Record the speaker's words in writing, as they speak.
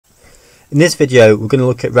In this video we're going to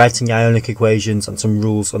look at writing ionic equations and some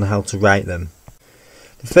rules on how to write them.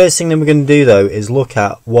 The first thing that we're going to do though is look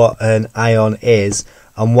at what an ion is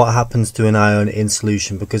and what happens to an ion in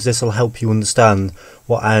solution, because this will help you understand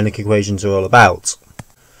what ionic equations are all about.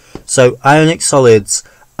 So ionic solids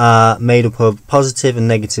are made up of positive and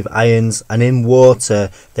negative ions, and in water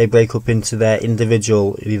they break up into their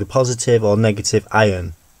individual either positive or negative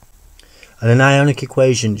ion. And an ionic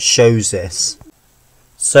equation shows this.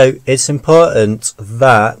 So it's important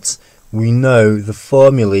that we know the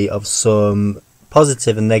formulae of some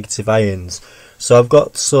positive and negative ions. So I've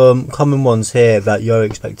got some common ones here that you're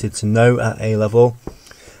expected to know at A level.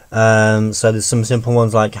 So there's some simple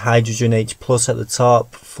ones like hydrogen H plus at the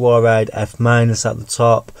top, fluoride F minus at the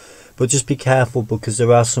top, but just be careful because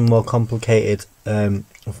there are some more complicated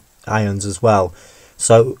ions as well.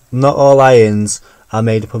 So not all ions are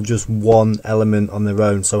made up of just one element on their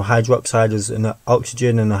own. So hydroxide is an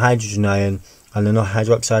oxygen and a hydrogen ion, and then a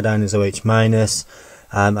hydroxide ion is OH minus,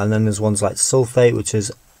 and then there's ones like sulfate, which is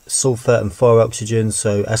sulfur and 4 oxygens,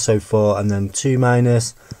 so SO4 and then 2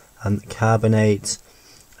 minus, and carbonate,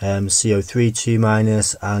 CO3 2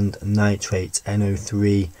 minus, and nitrate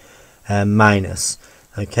NO3 minus.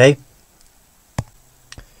 Okay,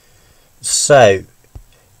 so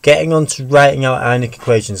getting on to writing out ionic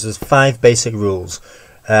equations, there's 5 basic rules,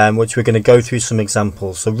 which we're going to go through some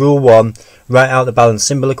examples. So rule 1, write out the balanced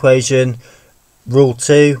symbol equation. Rule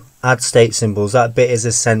 2, add state symbols. That bit is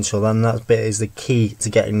essential, and that bit is the key to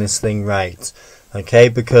getting this thing right. Okay,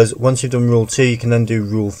 because once you've done rule 2, you can then do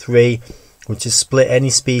rule 3, which is split any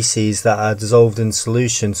species that are dissolved in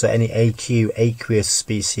solution, so any aqueous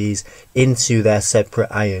species, into their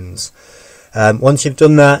separate ions. Once you've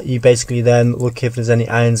done that, you basically then look if there's any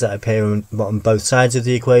ions that appear on both sides of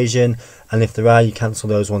the equation, and if there are, you cancel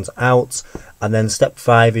those ones out. And then step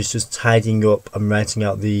 5 is just tidying up and writing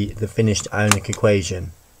out the finished ionic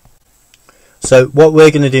equation. So what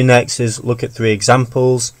we're going to do next is look at 3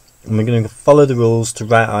 examples, and we're going to follow the rules to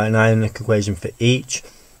write out an ionic equation for each.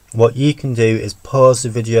 What you can do is pause the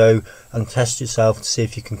video and test yourself to see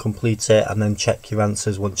if you can complete it, and then check your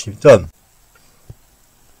answers once you've done.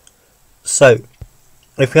 So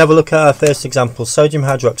if we have a look at our first example, sodium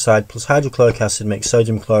hydroxide plus hydrochloric acid makes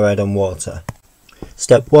sodium chloride on water.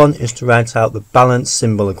 Step 1 is to write out the balanced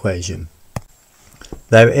symbol equation.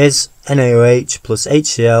 There is NaOH plus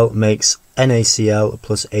HCl makes NaCl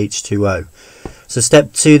plus H2O. So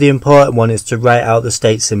step 2, the important one, is to write out the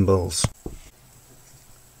state symbols.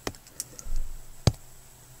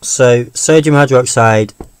 So sodium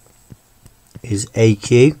hydroxide is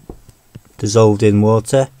AQ, dissolved in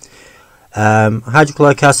water.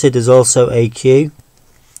 Hydrochloric acid is also AQ.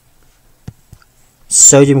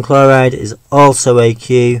 Sodium chloride is also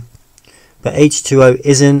AQ, but H2O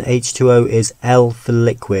isn't. H2O is L for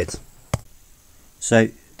liquid. So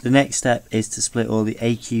the next step is to split all the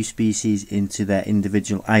AQ species into their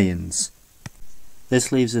individual ions.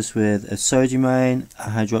 This leaves us with a sodium ion,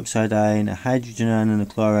 a hydroxide ion, a hydrogen ion and a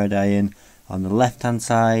chloride ion on the left hand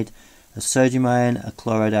side, a sodium ion, a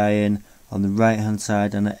chloride ion on the right hand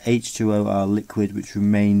side, and an H2O, our liquid, which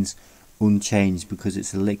remains unchanged because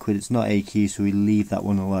it's a liquid. It's not AQ, so we leave that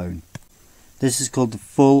one alone. This is called the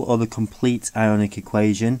full or the complete ionic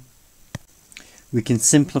equation. We can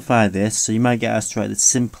simplify this, so you might get asked to write the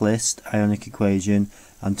simplest ionic equation,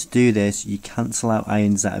 and to do this you cancel out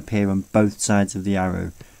ions that appear on both sides of the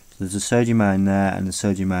arrow. So there's a sodium ion there and a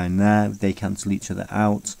sodium ion there, they cancel each other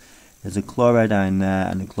out. There's a chloride ion there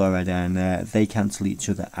and a chloride ion there, they cancel each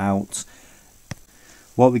other out.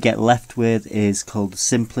 What we get left with is called the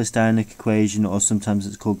simplest ionic equation, or sometimes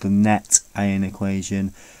it's called the net ion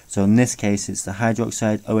equation. So in this case it's the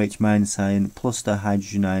hydroxide OH minus ion plus the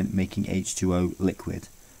hydrogen ion making H2O liquid.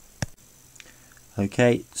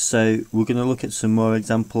 Okay, so we're going to look at some more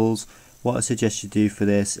examples. What I suggest you do for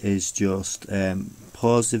this is just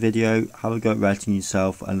pause the video, have a go at writing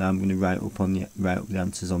yourself, and I'm going to write up the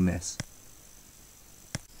answers on this.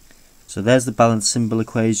 So there's the balanced symbol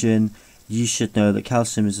equation. You should know that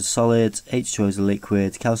calcium is a solid, H2O is a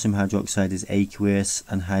liquid, calcium hydroxide is aqueous,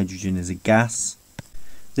 and hydrogen is a gas.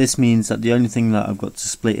 This means that the only thing that I've got to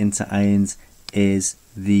split into ions is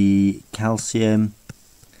the calcium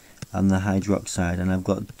and the hydroxide, and I've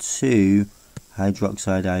got 2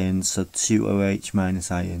 hydroxide ions, so 2 OH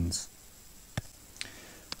minus ions.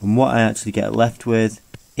 And what I actually get left with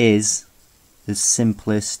is the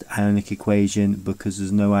simplest ionic equation, because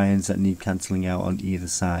there's no ions that need cancelling out on either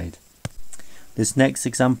side. This next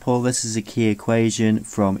example, this is a key equation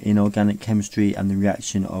from inorganic chemistry and the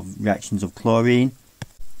reactions of chlorine.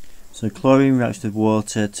 So chlorine reacts with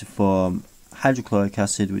water to form hydrochloric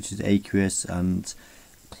acid, which is aqueous, and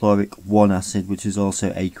chloric 1 acid, which is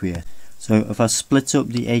also aqueous. So if I split up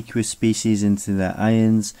the aqueous species into their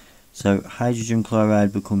ions, so hydrogen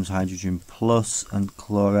chloride becomes hydrogen plus and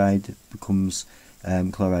chloride becomes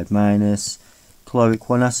chloride minus. Chloric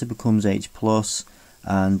 1 acid becomes H plus,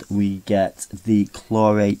 and we get the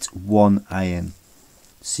chlorate 1 ion,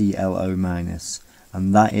 ClO minus.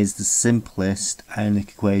 And that is the simplest ionic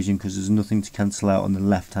equation because there's nothing to cancel out on the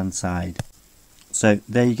left hand side. So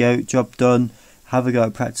there you go, job done. Have a go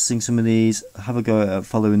at practicing some of these, have a go at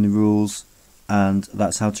following the rules, and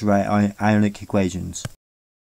that's how to write ionic equations.